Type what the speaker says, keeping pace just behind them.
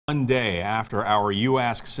One day after our You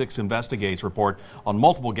Ask 6 Investigates report on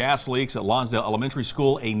multiple gas leaks at Lonsdale Elementary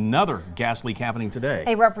School, another gas leak happening today.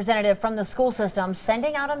 A representative from the school system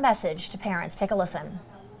sending out a message to parents. Take a listen.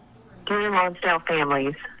 Dear Lonsdale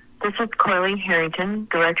families, this is Chloe Harrington,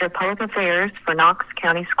 Director of Public Affairs for Knox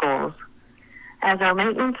County Schools. As our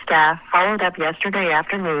maintenance staff followed up yesterday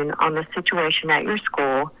afternoon on the situation at your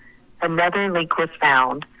school, another leak was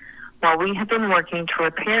found. While we have been working to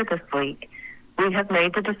repair this leak, we have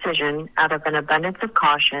made the decision out of an abundance of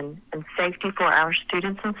caution and safety for our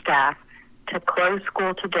students and staff to close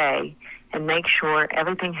school today and make sure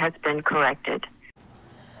everything has been corrected.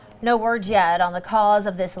 No word yet on the cause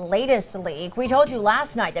of this latest leak. We told you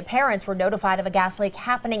last night that parents were notified of a gas leak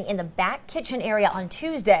happening in the back kitchen area on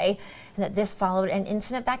Tuesday, and that this followed an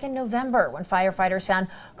incident back in November when firefighters found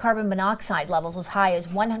carbon monoxide levels as high as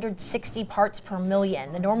 160 parts per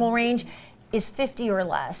million. The normal range is 50 or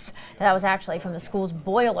less. That was actually from the school's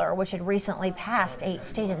boiler, which had recently passed a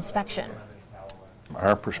state inspection. From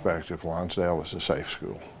our perspective, Lonsdale is a safe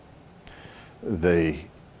school. The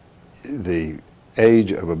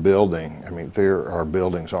age of a building, I mean, there are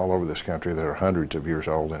buildings all over this country that are hundreds of years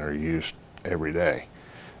old and are used every day.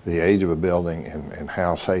 The age of a building and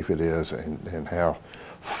how safe it is and how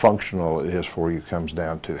functional it is for you comes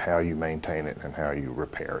down to how you maintain it and how you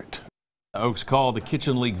repair it. Oaks called the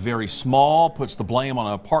kitchen leak very small, puts the blame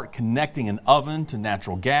on a part connecting an oven to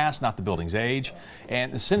natural gas, not the building's age.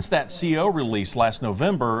 And since that CO release last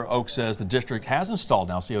November, Oaks says the district has installed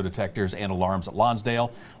now CO detectors and alarms at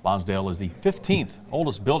Lonsdale. Lonsdale is the 15th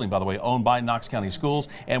oldest building, by the way, owned by Knox County Schools,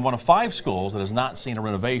 and one of 5 schools that has not seen a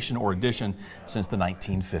renovation or addition since the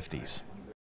 1950s.